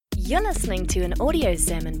You're listening to an audio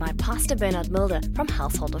sermon by Pastor Bernard Mulder from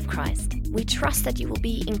Household of Christ. We trust that you will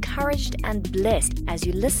be encouraged and blessed as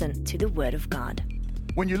you listen to the Word of God.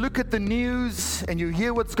 When you look at the news and you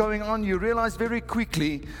hear what's going on, you realize very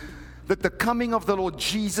quickly that the coming of the Lord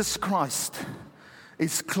Jesus Christ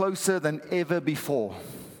is closer than ever before.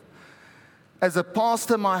 As a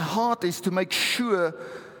pastor, my heart is to make sure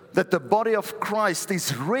that the body of Christ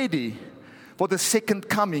is ready for the second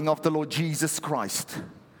coming of the Lord Jesus Christ.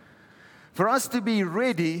 For us to be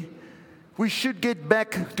ready, we should get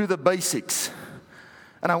back to the basics.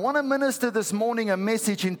 And I want to minister this morning a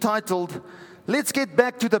message entitled, Let's Get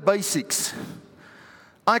Back to the Basics.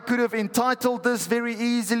 I could have entitled this very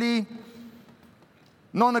easily,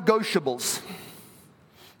 Non-Negotiables.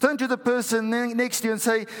 Turn to the person next to you and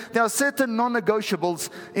say, there are certain non-negotiables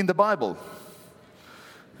in the Bible.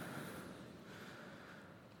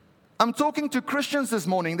 I'm talking to Christians this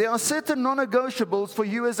morning. There are certain non-negotiables for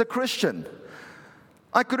you as a Christian.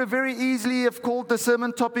 I could have very easily have called the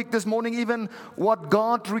sermon topic this morning even what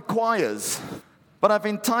God requires. But I've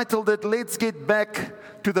entitled it, Let's Get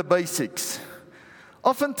Back to the Basics.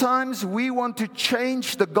 Oftentimes we want to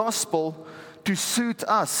change the gospel to suit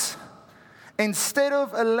us, instead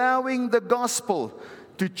of allowing the gospel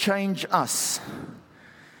to change us.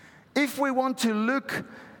 If we want to look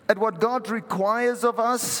at what God requires of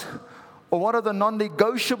us, or what are the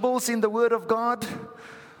non-negotiables in the Word of God,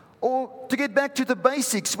 or to get back to the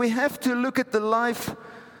basics, we have to look at the life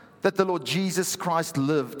that the Lord Jesus Christ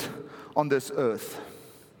lived on this earth.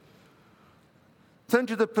 Turn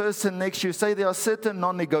to the person next to you, say there are certain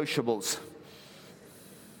non-negotiables.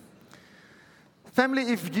 Family,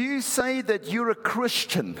 if you say that you're a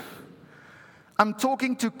Christian, I'm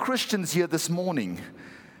talking to Christians here this morning.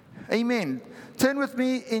 Amen. Turn with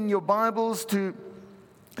me in your Bibles to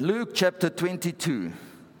Luke chapter 22,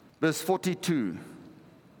 verse 42.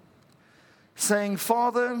 Saying,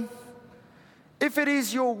 Father, if it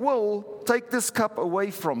is your will, take this cup away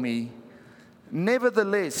from me.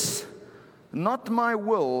 Nevertheless, not my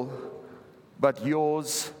will, but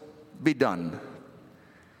yours be done.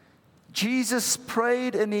 Jesus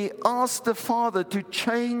prayed and he asked the Father to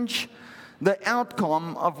change the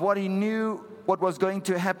outcome of what he knew what was going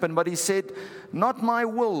to happen. But he said, not my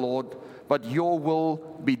will, Lord, but your will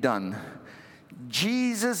be done.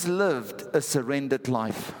 Jesus lived a surrendered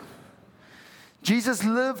life. Jesus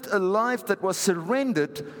lived a life that was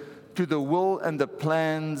surrendered to the will and the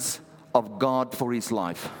plans of God for his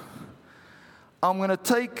life. I'm going to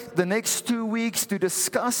take the next 2 weeks to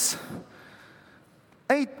discuss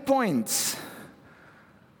 8 points,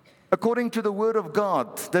 according to the Word of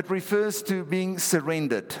God, that refers to being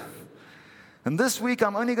surrendered. And this week,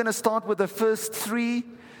 I'm only going to start with the first 3,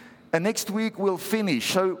 and next week we'll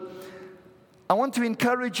finish. So I want to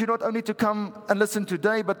encourage you not only to come and listen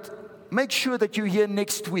today, but make sure that you're here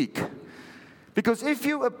next week. Because if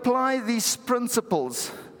you apply these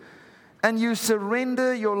principles and you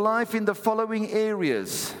surrender your life in the following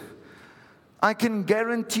areas, I can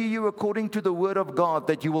guarantee you, according to the Word of God,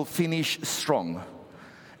 that you will finish strong.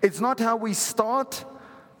 It's not how we start,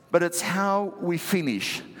 but it's how we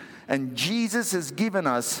finish. And Jesus has given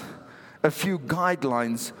us a few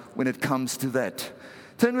guidelines when it comes to that.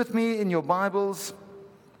 Turn with me in your Bibles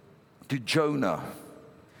to Jonah.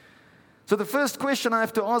 So the first question I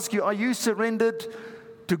have to ask you, are you surrendered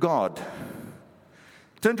to God?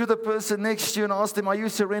 Turn to the person next to you and ask them, are you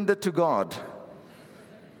surrendered to God?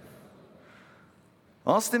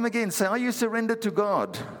 Ask them again, say, are you surrendered to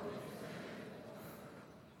God?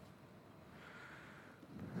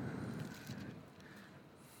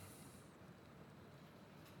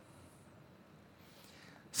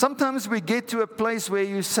 Sometimes we get to a place where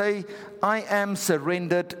you say, I am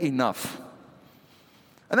surrendered enough.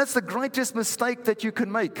 And that's the greatest mistake that you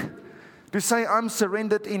can make, to say, I'm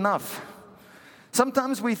surrendered enough.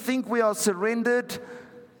 Sometimes we think we are surrendered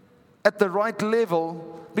at the right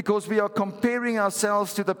level because we are comparing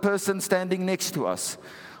ourselves to the person standing next to us.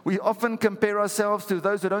 We often compare ourselves to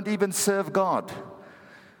those who don't even serve God.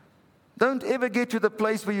 Don't ever get to the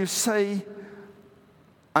place where you say,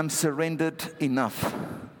 I'm surrendered enough.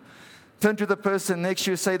 Turn to the person next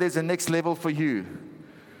to you, say, there's a next level for you.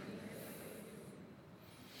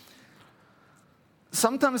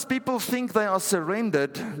 Sometimes people think they are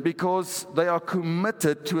surrendered because they are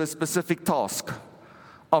committed to a specific task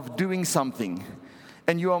of doing something.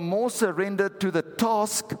 And you are more surrendered to the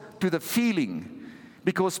task, to the feeling.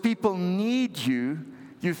 Because people need you,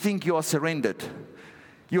 you think you are surrendered.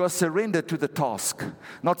 You are surrendered to the task,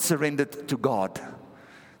 not surrendered to God.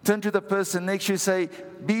 Turn to the person next to you, say,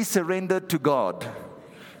 be surrendered to God.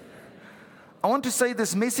 I want to say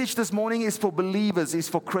this message this morning is for believers, is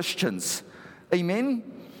for Christians. Amen?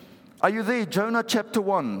 Are you there? Jonah chapter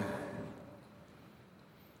 1.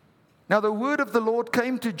 Now the word of the Lord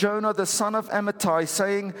came to Jonah, the son of Amittai,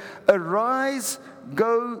 saying, Arise,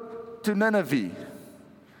 go to Nineveh,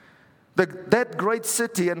 that great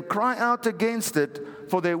city, and cry out against it,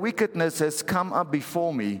 for their wickedness has come up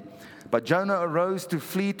before me. But Jonah arose to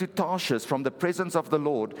flee to Tarshish from the presence of the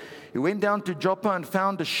Lord. He went down to Joppa and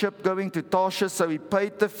found a ship going to Tarshish, so he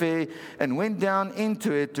paid the fare and went down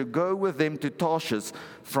into it to go with them to Tarshish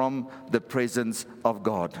from the presence of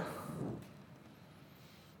God.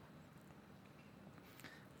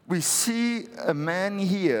 We see a man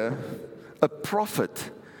here, a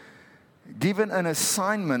prophet, given an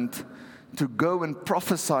assignment to go and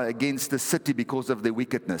prophesy against the city because of their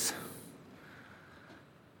wickedness.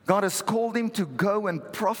 God has called him to go and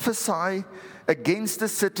prophesy against the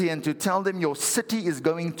city and to tell them your city is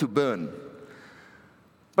going to burn.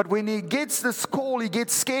 But when he gets this call, he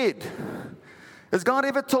gets scared. Has God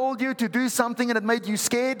ever told you to do something and it made you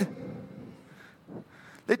scared?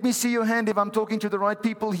 Let me see your hand if I'm talking to the right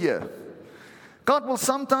people here. God will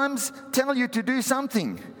sometimes tell you to do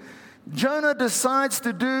something. Jonah decides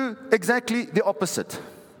to do exactly the opposite.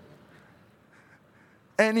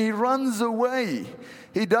 And he runs away.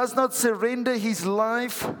 He does not surrender his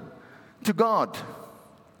life to God.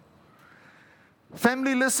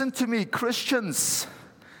 Family, listen to me, Christians.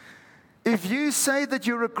 If you say that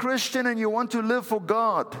you're a Christian and you want to live for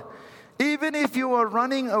God, even if you are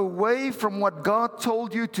running away from what God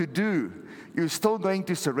told you to do, you're still going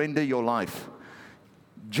to surrender your life.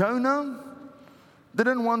 Jonah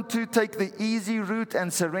didn't want to take the easy route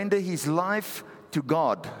and surrender his life to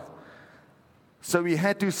God. So he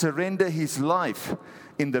had to surrender his life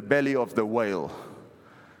in the belly of the whale.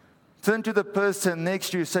 Turn to the person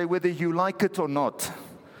next to you, say, whether you like it or not,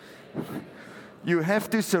 you have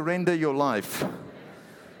to surrender your life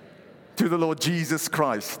to the Lord Jesus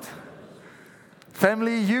Christ.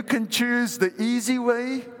 Family, you can choose the easy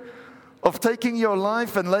way of taking your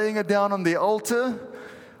life and laying it down on the altar,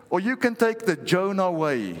 or you can take the Jonah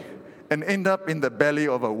way and end up in the belly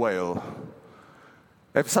of a whale.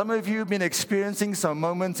 Have some of you been experiencing some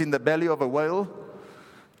moments in the belly of a whale?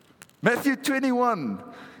 Matthew 21,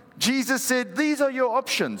 Jesus said, these are your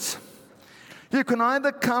options. You can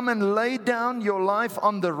either come and lay down your life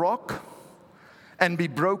on the rock and be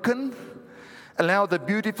broken, allow the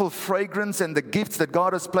beautiful fragrance and the gifts that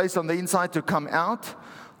God has placed on the inside to come out,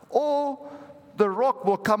 or the rock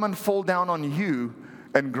will come and fall down on you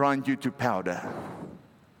and grind you to powder.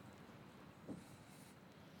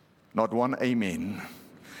 Not one amen.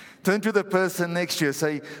 Turn to the person next to you and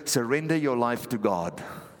say, surrender your life to God.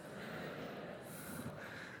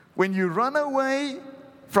 When you run away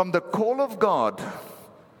from the call of God,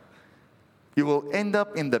 you will end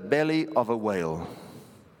up in the belly of a whale.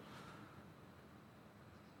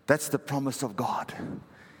 That's the promise of God.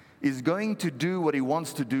 He's going to do what He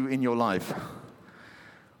wants to do in your life.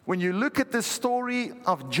 When you look at the story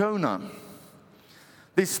of Jonah,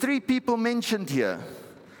 there's three people mentioned here.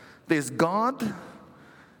 There's God,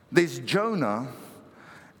 there's Jonah,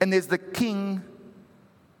 and there's the king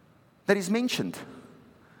that is mentioned.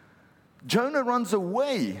 Jonah runs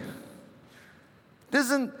away,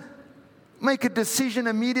 doesn't make a decision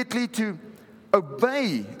immediately to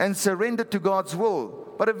obey and surrender to God's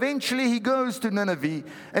will. But eventually he goes to Nineveh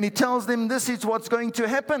and he tells them this is what's going to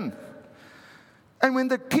happen. And when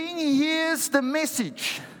the king hears the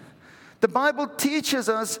message, the Bible teaches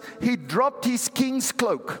us he dropped his king's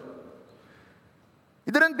cloak.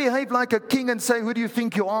 He didn't behave like a king and say, who do you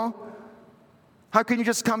think you are? How can you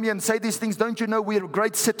just come here and say these things? Don't you know we're a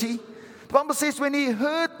great city? The Bible says when he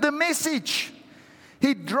heard the message,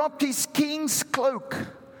 he dropped his king's cloak,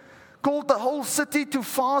 called the whole city to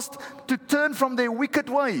fast, to turn from their wicked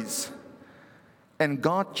ways. And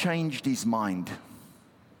God changed his mind.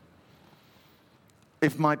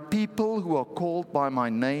 If my people who are called by my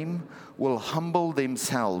name will humble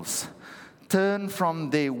themselves, turn from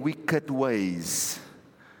their wicked ways,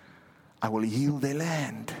 I will heal their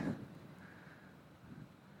land.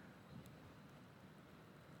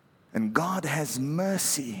 And God has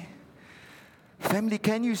mercy. Family,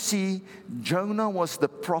 can you see Jonah was the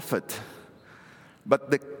prophet, but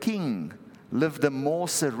the king lived a more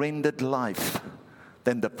surrendered life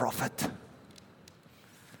than the prophet.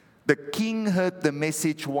 The king heard the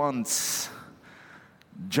message once.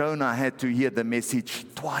 Jonah had to hear the message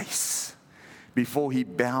twice before he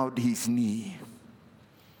bowed his knee.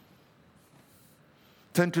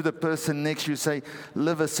 Turn to the person next to you, say,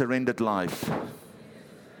 live a surrendered life.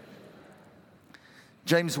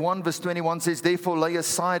 James 1 verse 21 says, therefore lay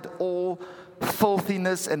aside all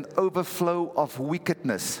filthiness and overflow of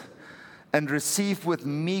wickedness, and receive with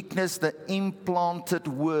meekness the implanted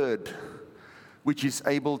word, which is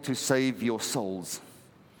able to save your souls.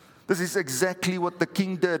 This is exactly what the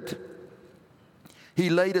king did. He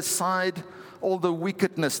laid aside all the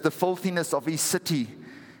wickedness, the filthiness of his city,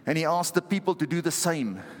 and he asked the people to do the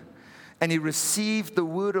same. And he received the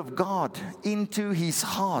word of God into his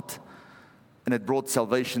heart, and it brought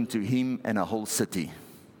salvation to him and a whole city.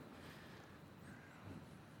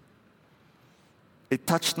 It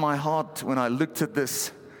touched my heart when I looked at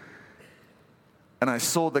this, and I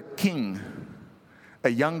saw the king, a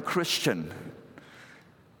young Christian,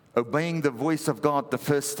 obeying the voice of God the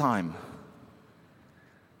first time.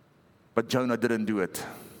 But Jonah didn't do it.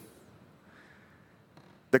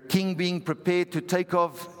 The king being prepared to take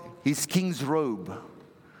off his king's robe.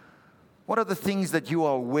 What are the things that you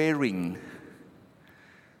are wearing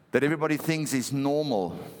that everybody thinks is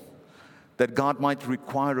normal, that God might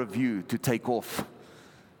require of you to take off,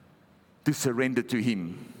 to surrender to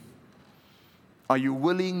him? Are you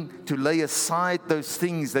willing to lay aside those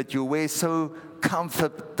things that you wear so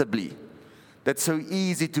comfortably, that's so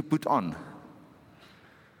easy to put on?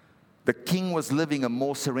 The king was living a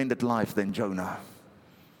more surrendered life than Jonah.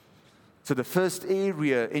 So the first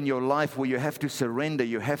area in your life where you have to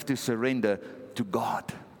surrender to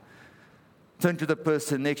God. Turn to the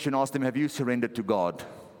person next to you and ask them, have you surrendered to God?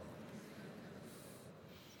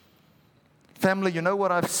 Family, you know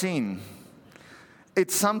what I've seen?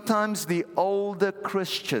 It's sometimes the older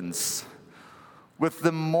Christians with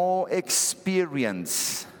the more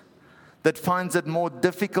experience that finds it more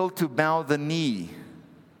difficult to bow the knee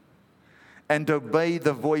and obey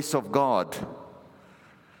the voice of God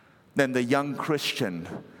than the young Christian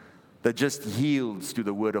that just yields to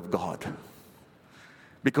the word of God.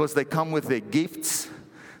 Because they come with their gifts,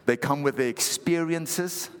 they come with their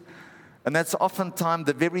experiences, and that's oftentimes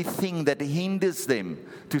the very thing that hinders them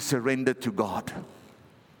to surrender to God.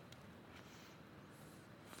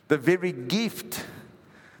 The very gift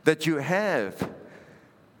that you have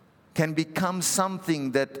can become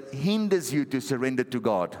something that hinders you to surrender to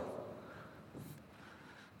God.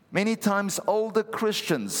 Many times older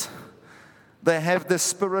Christians, they have the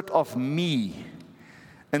spirit of me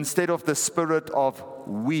instead of the spirit of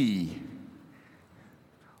we.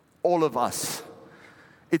 All of us.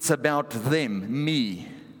 It's about them, me,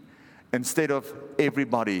 instead of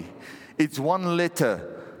everybody. It's one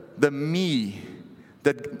letter, the me,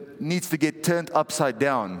 that needs to get turned upside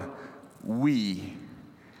down. We.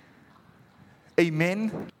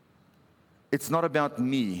 Amen? It's not about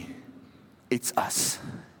me. It's us.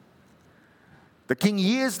 The king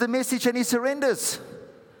hears the message and he surrenders.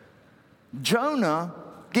 Jonah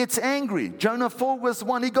gets angry. Jonah 4 verse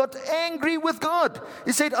 1, he got angry with God.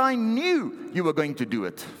 He said, I knew you were going to do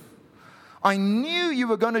it. I knew you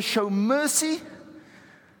were going to show mercy.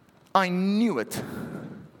 I knew it.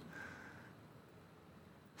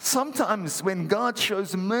 Sometimes when God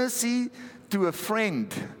shows mercy to a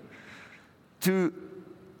friend, to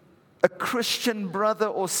a Christian brother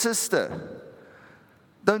or sister,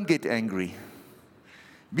 don't get angry.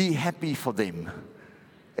 Be happy for them.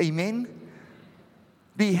 Amen?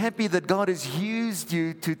 Be happy that God has used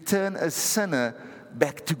you to turn a sinner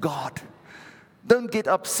back to God. Don't get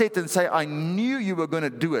upset and say, I knew you were going to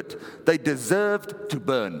do it. They deserved to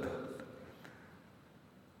burn.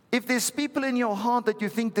 If there's people in your heart that you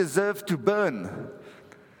think deserve to burn,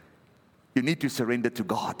 you need to surrender to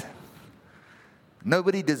God.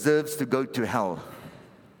 Nobody deserves to go to hell.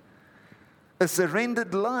 A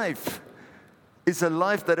surrendered life is a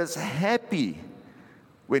life that is happy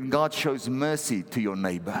when God shows mercy to your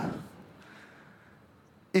neighbor.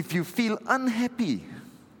 If you feel unhappy,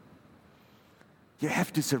 you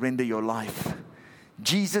have to surrender your life.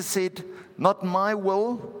 Jesus said, not my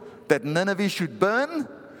will that Nineveh should burn,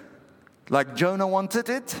 like Jonah wanted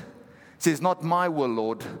it. He says, not my will,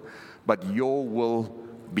 Lord, but your will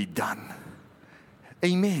be done.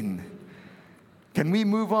 Amen. Can we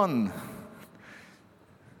move on?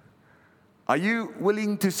 Are you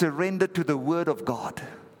willing to surrender to the Word of God?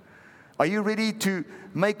 Are you ready to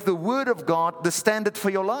make the Word of God the standard for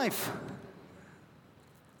your life?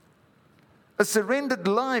 A surrendered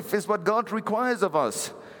life is what God requires of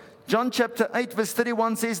us. John chapter 8 verse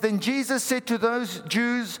 31 says, then Jesus said to those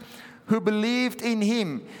Jews who believed in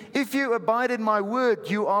him, if you abide in my word,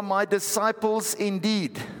 you are my disciples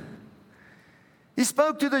indeed. He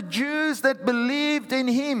spoke to the Jews that believed in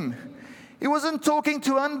him. He wasn't talking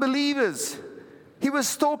to unbelievers. He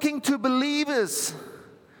was talking to believers.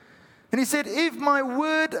 And he said, if my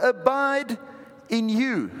word abide in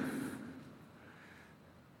you.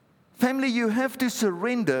 Family, you have to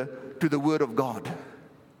surrender to the Word of God.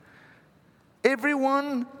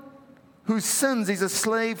 Everyone who sins is a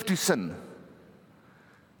slave to sin.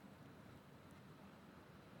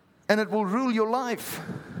 And it will rule your life.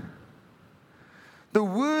 The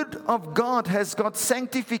Word of God has got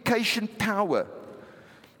sanctification power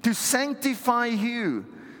to sanctify you,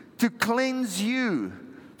 to cleanse you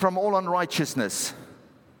from all unrighteousness.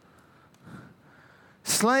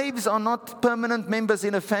 Slaves are not permanent members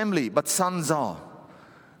in a family, but sons are.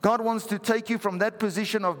 God wants to take you from that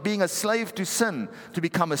position of being a slave to sin to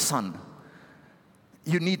become a son.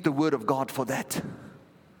 You need the Word of God for that.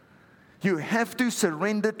 You have to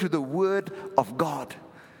surrender to the Word of God.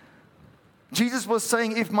 Jesus was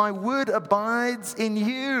saying, if my Word abides in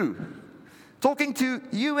you, talking to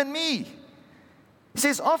you and me. He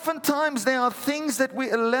says, oftentimes there are things that we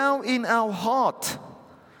allow in our heart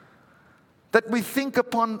that we think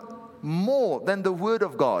upon more than the Word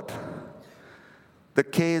of God. The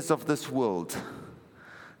cares of this world,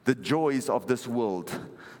 the joys of this world,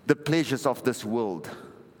 the pleasures of this world,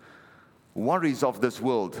 worries of this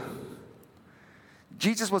world.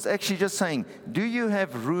 Jesus was actually just saying, do you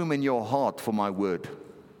have room in your heart for my Word?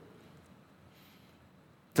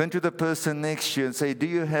 Turn to the person next to you and say, do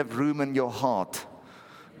you have room in your heart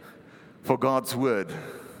for God's Word?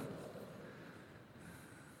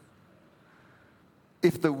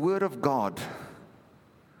 If the Word of God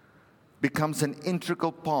becomes an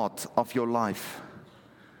integral part of your life,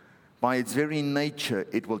 by its very nature,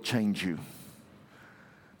 it will change you.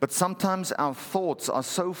 But sometimes our thoughts are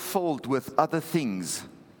so filled with other things.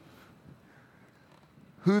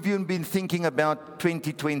 Who have you been thinking about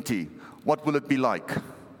 2020? What will it be like?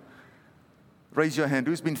 Raise your hand.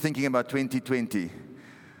 Who's been thinking about 2020?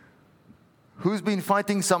 Who's been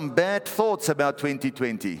fighting some bad thoughts about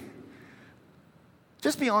 2020?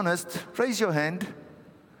 Just be honest. Raise your hand.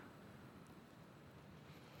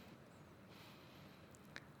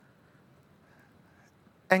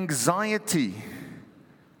 Anxiety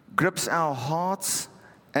grips our hearts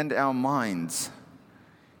and our minds.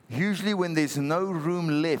 Usually when there's no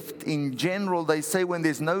room left, in general they say when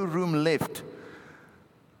there's no room left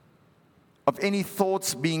of any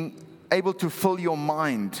thoughts being able to fill your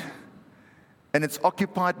mind, and it's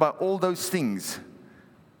occupied by all those things,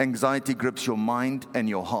 anxiety grips your mind and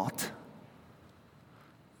your heart.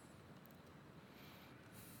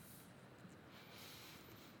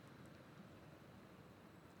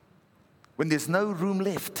 When there's no room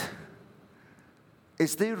left,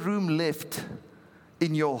 is there room left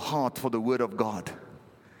in your heart for the Word of God?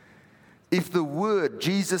 If the Word,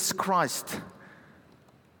 Jesus Christ,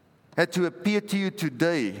 had to appear to you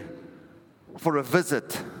today for a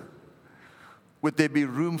visit, would there be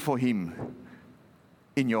room for Him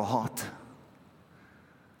in your heart?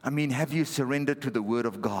 I mean, have you surrendered to the Word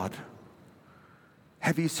of God?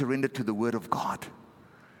 Have you surrendered to the Word of God?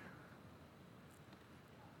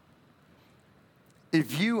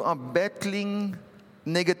 If you are battling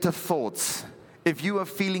negative thoughts, if you are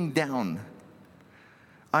feeling down,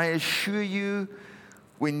 I assure you,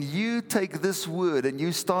 when you take this Word and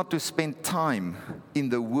you start to spend time in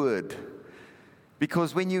the Word,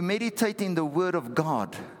 because when you meditate in the Word of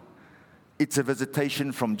God, it's a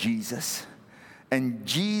visitation from Jesus. And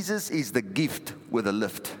Jesus is the gift with a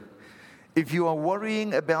lift. If you are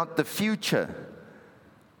worrying about the future,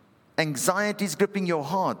 anxiety is gripping your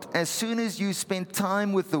heart, as soon as you spend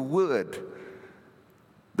time with the Word,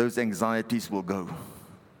 those anxieties will go.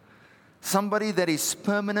 Somebody that is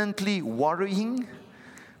permanently worrying,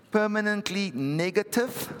 permanently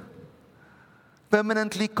negative,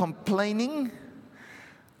 permanently complaining,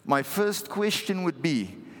 my first question would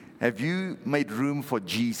be, have you made room for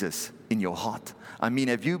Jesus in your heart? I mean,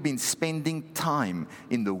 have you been spending time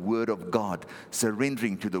in the Word of God,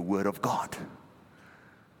 surrendering to the Word of God?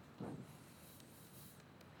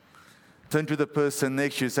 Turn to the person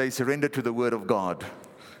next to you, say, surrender to the Word of God.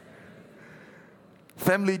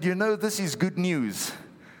 Family, do you know this is good news?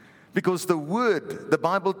 Because the Word, the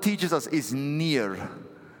Bible teaches us, is near.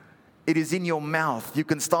 It is in your mouth. You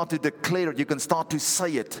can start to declare it. You can start to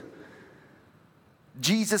say it.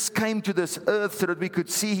 Jesus came to this earth so that we could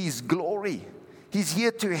see His glory. He's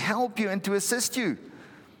here to help you and to assist you.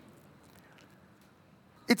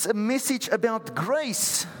 It's a message about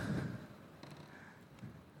grace.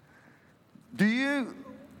 Do you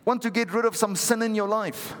want to get rid of some sin in your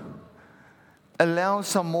life? Allow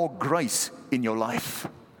some more grace in your life.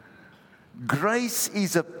 Grace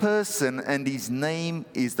is a person, and His name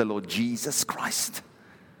is the Lord Jesus Christ.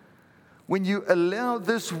 When you allow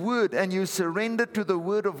this Word and you surrender to the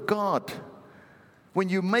Word of God, when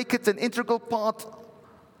you make it an integral part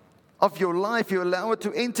of your life, you allow it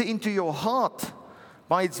to enter into your heart,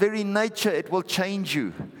 By its very nature, it will change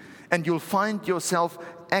you. And you'll find yourself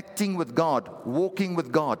acting with God, walking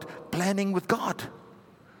with God, planning with God.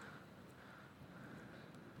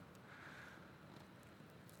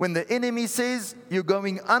 When the enemy says you're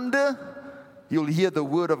going under, you'll hear the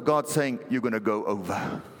word of God saying you're going to go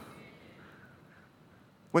over.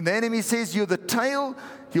 When the enemy says you're the tail,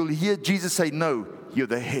 you'll hear Jesus say, no, you're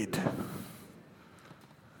the head.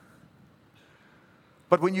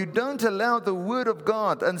 But when you don't allow the word of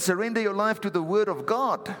God and surrender your life to the word of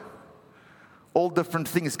God, all different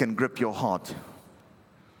things can grip your heart.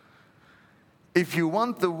 If you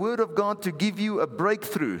want the word of God to give you a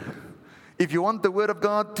breakthrough, if you want the word of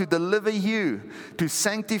God to deliver you, to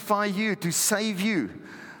sanctify you, to save you,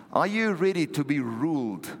 are you ready to be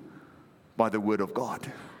ruled by the word of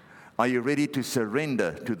God? Are you ready to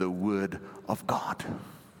surrender to the word of God?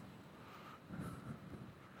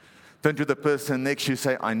 Turn to the person next to you,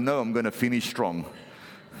 say, I know I'm going to finish strong.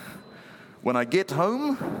 When I get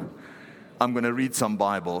home, I'm going to read some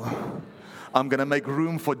Bible. I'm going to make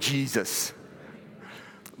room for Jesus.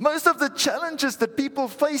 Most of the challenges that people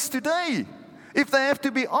face today, if they have to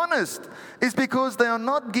be honest, is because they are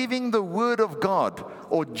not giving the word of God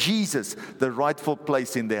or Jesus the rightful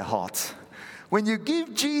place in their hearts. When you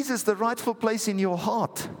give Jesus the rightful place in your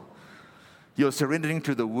heart, you're surrendering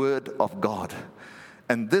to the word of God.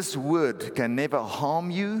 And this word can never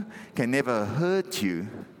harm you, can never hurt you,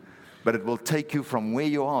 but it will take you from where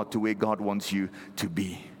you are to where God wants you to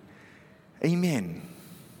be. Amen.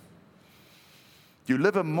 You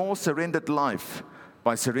live a more surrendered life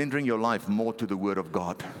by surrendering your life more to the word of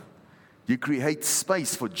God. You create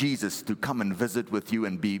space for Jesus to come and visit with you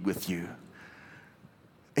and be with you.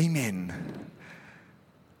 Amen.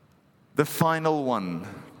 The final one.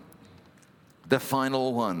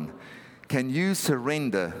 Can you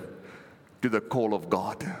surrender to the call of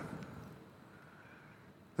God?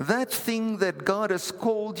 That thing that God has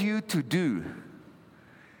called you to do,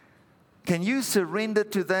 can you surrender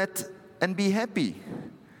to that and be happy?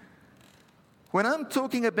 When I'm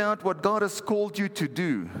talking about what God has called you to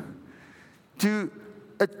do, to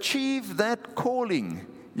achieve that calling,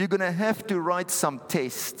 you're going to have to write some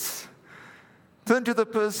tests. Turn to the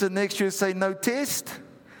person next to you and say, no test,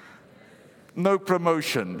 no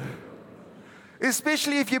promotion.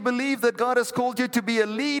 Especially if you believe that God has called you to be a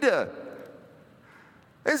leader.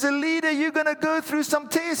 As a leader, you're going to go through some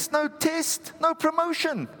tests. No test, no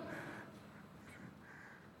promotion.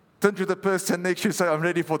 Turn to the person next to you and say, I'm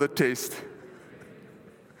ready for the test.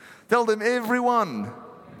 Tell them everyone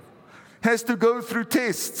has to go through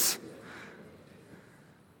tests.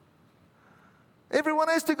 Everyone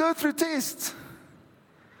has to go through tests.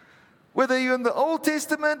 Whether you're in the Old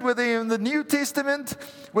Testament, whether you're in the New Testament,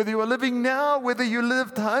 whether you are living now, whether you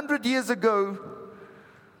lived 100 years ago,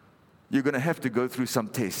 you're going to have to go through some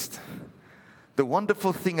tests. The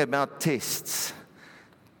wonderful thing about tests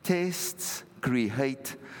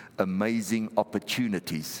create amazing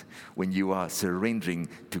opportunities when you are surrendering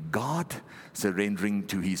to God, surrendering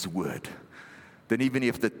to His Word. Then even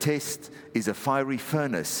if the test is a fiery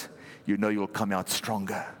furnace, you know you'll come out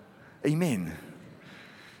stronger. Amen.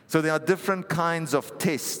 So there are different kinds of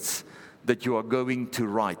tests that you are going to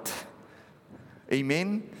write.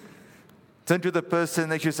 Amen. Turn to the person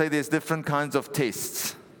next to you, say there's different kinds of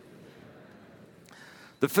tests.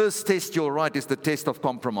 The first test you'll write is the test of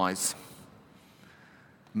compromise.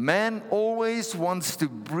 Man always wants to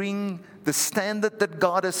bring the standard that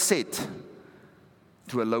God has set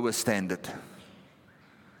to a lower standard.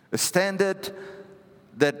 A standard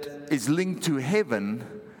that is linked to heaven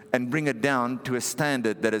and bring it down to a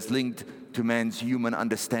standard that is linked to man's human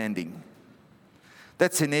understanding.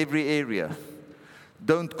 That's in every area.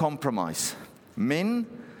 Don't compromise. Men,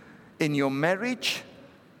 in your marriage,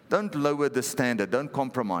 don't lower the standard. Don't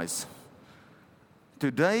compromise.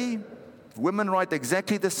 Today, women write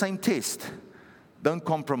exactly the same test. Don't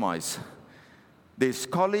compromise. There's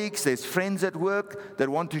colleagues, there's friends at work that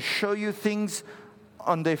want to show you things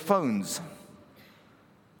on their phones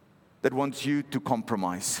that wants you to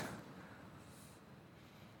compromise.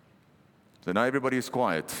 So now everybody is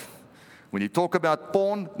quiet. When you talk about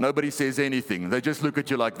porn, nobody says anything. They just look at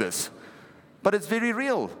you like this. But it's very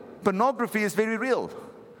real. Pornography is very real.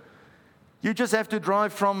 You just have to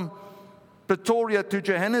drive from Pretoria to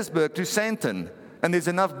Johannesburg to Sandton, and there's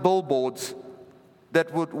enough billboards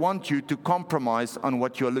that would want you to compromise on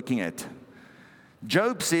what you're looking at.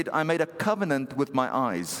 Job said, I made a covenant with my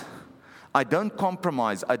eyes. I don't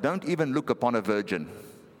compromise. I don't even look upon a virgin.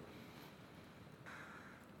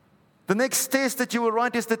 The next test that you will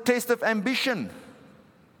write is the test of ambition.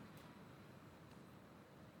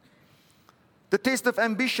 The test of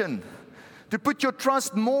ambition. to put your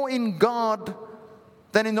trust more in God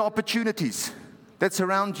than in the opportunities that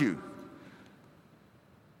surround you.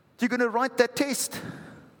 You're going to write that test.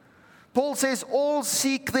 Paul says, all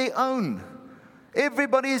seek their own.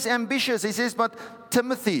 Everybody is ambitious. He says, but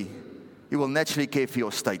Timothy, you will naturally care for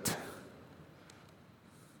your state.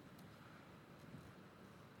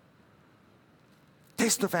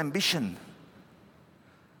 Test of ambition.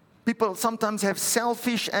 People sometimes have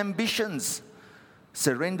selfish ambitions.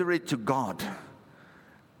 Surrender it to God.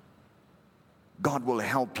 God will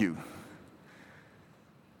help you.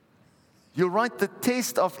 You'll write the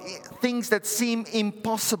test of things that seem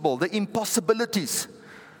impossible, the impossibilities.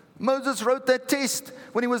 Moses wrote that test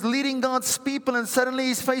when he was leading God's people, and suddenly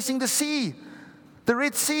he's facing the sea, the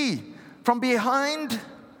Red Sea. From behind,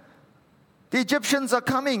 the Egyptians are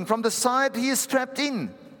coming. From the side, he is trapped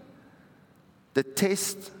in. The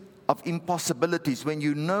test of impossibilities, when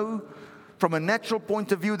you know from a natural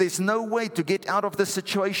point of view there's no way to get out of the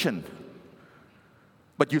situation.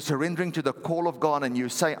 But you're surrendering to the call of God and you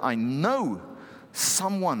say, I know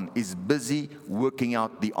someone is busy working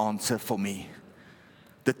out the answer for me.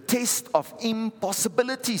 The test of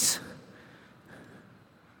impossibilities.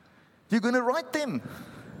 You're going to write them.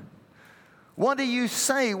 What do you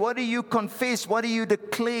say? What do you confess? What do you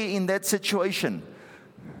declare in that situation?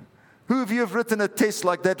 Who of you have written a test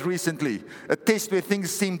like that recently? A test where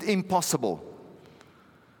things seemed impossible.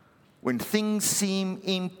 When things seem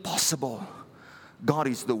impossible, God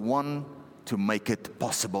is the one to make it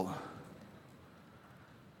possible.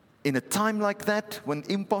 In a time like that, when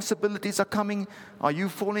impossibilities are coming, are you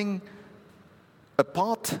falling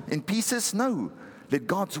apart in pieces? No. Let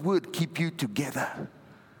God's word keep you together.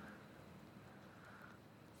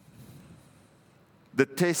 The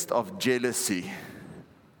test of jealousy.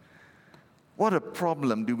 What a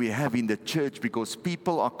problem do we have in the church because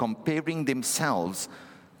people are comparing themselves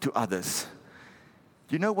to others.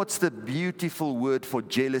 You know what's the beautiful word for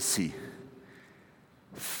jealousy?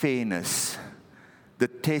 Fairness. The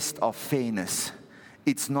test of fairness.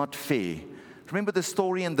 It's not fair. Remember the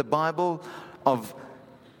story in the Bible of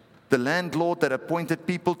the landlord that appointed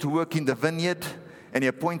people to work in the vineyard? And he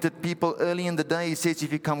appointed people early in the day. He says,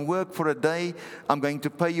 if you come work for a day, I'm going to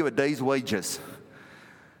pay you a day's wages.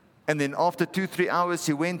 And then after 2-3 hours,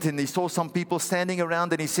 he went and he saw some people standing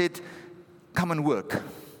around and he said, come and work.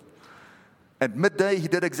 At midday, he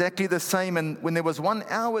did exactly the same. And when there was 1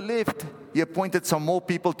 hour left, he appointed some more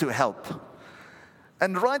people to help.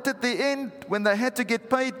 And right at the end, when they had to get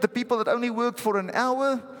paid, the people that only worked for an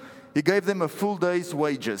hour, he gave them a full day's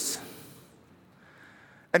wages.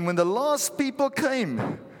 And when the last people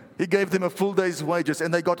came, he gave them a full day's wages,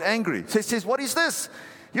 and they got angry. So he says, what is this?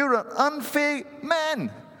 You're an unfair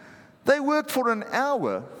man. They worked for an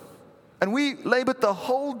hour, and we labored the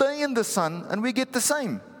whole day in the sun, and we get the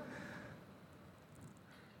same.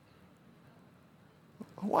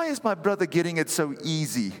 Why is my brother getting it so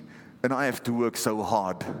easy, and I have to work so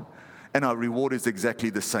hard, and our reward is exactly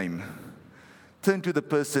the same? Turn to the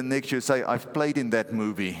person next to you and say, I've played in that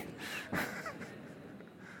movie.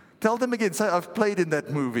 Tell them again, say, I've played in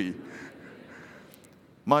that movie.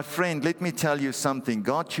 My friend, let me tell you something.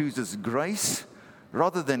 God chooses grace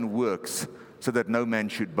rather than works so that no man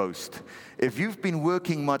should boast. If you've been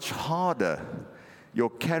working much harder,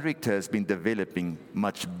 your character has been developing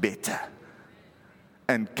much better.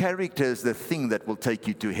 And character is the thing that will take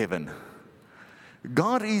you to heaven.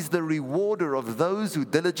 God is the rewarder of those who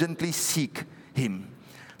diligently seek Him.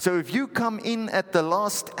 So if you come in at the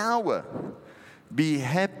last hour, be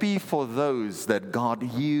happy for those that God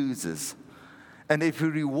uses. And if He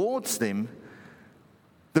rewards them,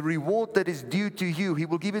 the reward that is due to you, He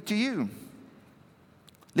will give it to you.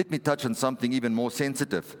 Let me touch on something even more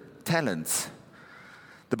sensitive. Talents.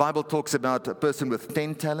 The Bible talks about a person with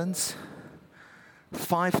 10 talents,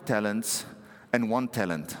 5 talents, and 1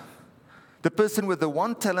 talent. The person with the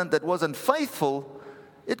 1 talent that wasn't faithful,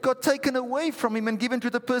 it got taken away from him and given to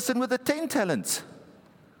the person with the 10 talents.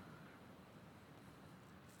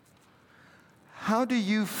 How do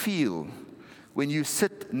you feel when you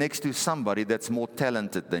sit next to somebody that's more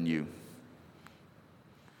talented than you?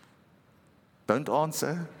 Don't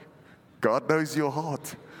answer. God knows your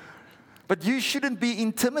heart. But you shouldn't be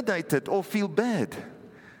intimidated or feel bad.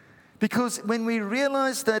 Because when we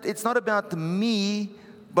realize that it's not about me,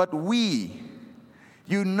 but we,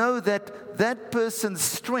 you know that that person's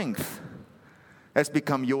strength has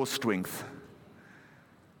become your strength.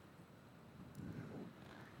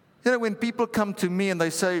 You know, when people come to me and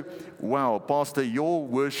they say, wow, Pastor, your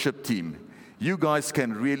worship team, you guys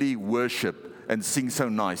can really worship and sing so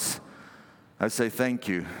nice. I say, thank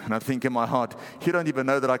you. And I think in my heart, you don't even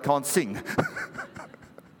know that I can't sing.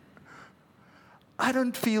 I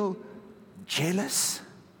don't feel jealous.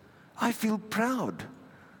 I feel proud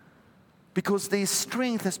because their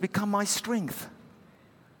strength has become my strength.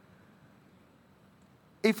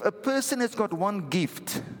 If a person has got one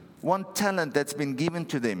gift, one talent that's been given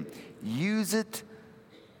to them, use it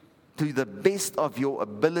to the best of your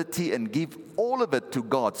ability and give all of it to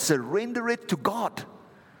God. Surrender it to God.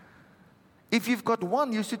 If you've got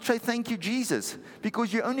one, you should say, thank you, Jesus,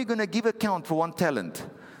 because you're only going to give account for one talent.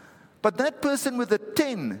 But that person with a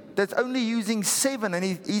 10 that's only using 7 and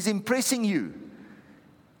he's impressing you,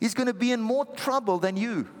 he's going to be in more trouble than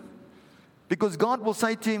you. Because God will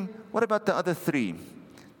say to him, what about the other 3?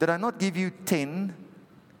 Did I not give you 10?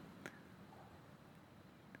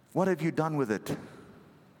 What have you done with it?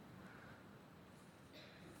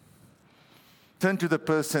 Turn to the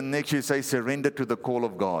person next to you, say, surrender to the call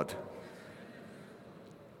of God.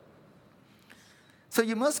 So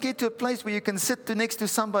you must get to a place where you can sit next to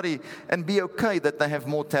somebody and be okay that they have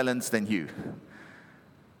more talents than you.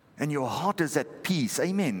 And your heart is at peace.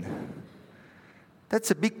 Amen. That's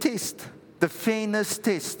a big test. The fairness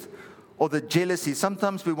test or the jealousy.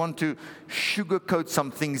 Sometimes we want to sugarcoat some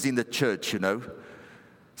things in the church, So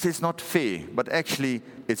it's not fair, but actually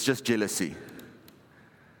it's just jealousy.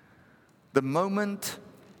 The moment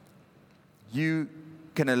you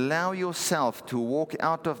can allow yourself to walk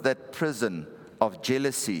out of that prison of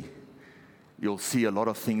jealousy, you'll see a lot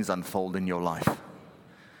of things unfold in your life.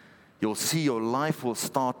 You'll see your life will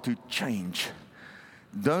start to change.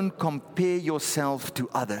 Don't compare yourself to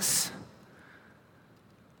others.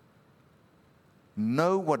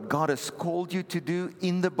 Know what God has called you to do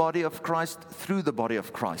in the body of Christ, through the body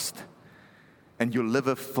of Christ, and you'll live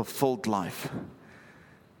a fulfilled life.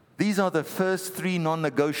 These are the first 3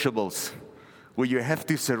 non-negotiables where you have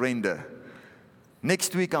to surrender.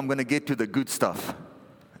 Next week, I'm going to get to the good stuff.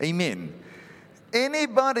 Amen.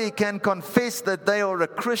 Anybody can confess that they are a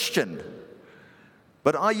Christian,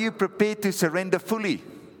 but are you prepared to surrender fully?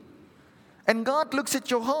 And God looks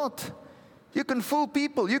at your heart. You can fool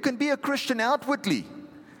people. You can be a Christian outwardly,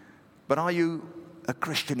 but are you a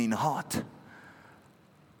Christian in heart?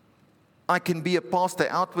 I can be a pastor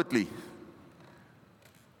outwardly,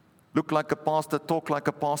 look like a pastor, talk like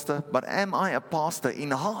a pastor, but am I a pastor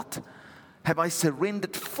in heart? Have I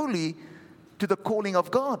surrendered fully to the calling of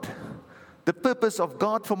God, the purpose of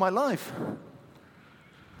God for my life?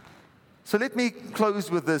 So let me close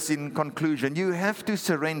with this in conclusion. You have to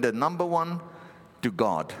surrender, number 1, to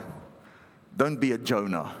God. Don't be a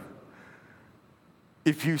Jonah.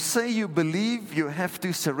 If you say you believe, you have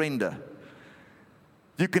to surrender.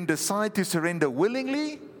 You can decide to surrender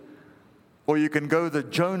willingly, or you can go the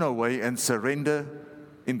Jonah way and surrender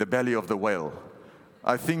in the belly of the whale.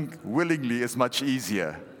 I think willingly is much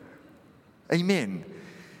easier. Amen.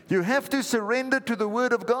 You have to surrender to the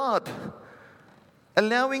Word of God,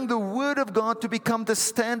 allowing the Word of God to become the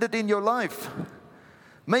standard in your life,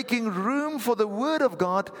 making room for the Word of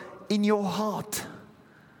God in your heart.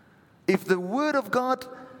 If the Word of God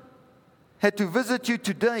had to visit you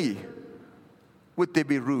today, would there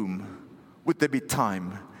be room? Would there be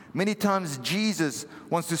time? Many times Jesus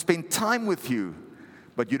wants to spend time with you,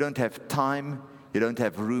 but you don't have time, you don't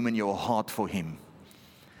have room in your heart for Him.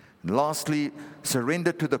 Lastly,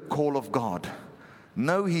 surrender to the call of God.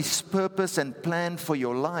 Know His purpose and plan for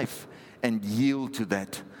your life and yield to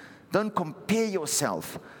that. Don't compare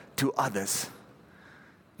yourself to others.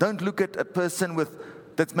 Don't look at a person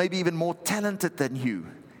that's maybe even more talented than you.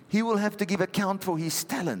 He will have to give account for his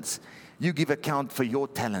talents. You give account for your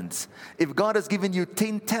talents. If God has given you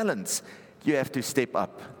 10 talents, you have to step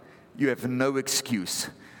up. You have no excuse.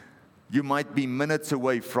 You might be minutes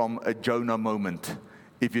away from a Jonah moment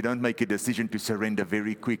if you don't make a decision to surrender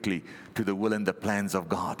very quickly to the will and the plans of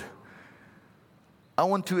God. I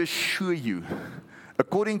want to assure you,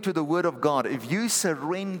 according to the Word of God, if you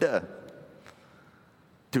surrender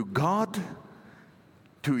to God,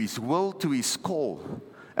 to His will, to His call,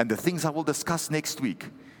 and the things I will discuss next week,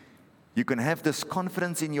 you can have this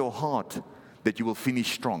confidence in your heart that you will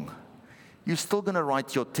finish strong. You're still going to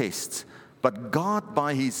write your tests, but God,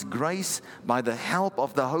 by His grace, by the help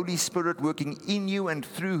of the Holy Spirit working in you and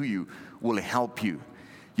through you, will help you.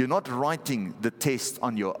 You're not writing the test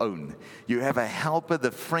on your own. You have a helper,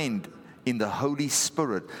 the friend in the Holy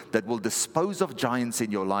Spirit that will dispose of giants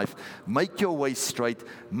in your life, make your way straight,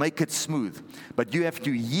 make it smooth. But you have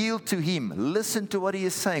to yield to Him. Listen to what He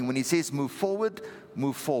is saying. When He says move forward,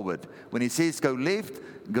 move forward. When He says go left,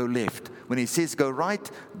 go left. When He says go right,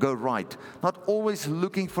 go right. Not always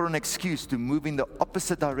looking for an excuse to move in the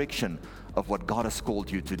opposite direction of what God has called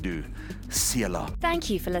you to do. Selah. Thank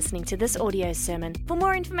you for listening to this audio sermon. For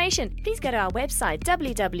more information, please go to our website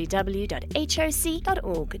www.hoc.org.za.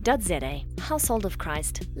 Household of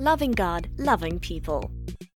Christ, loving God, loving people.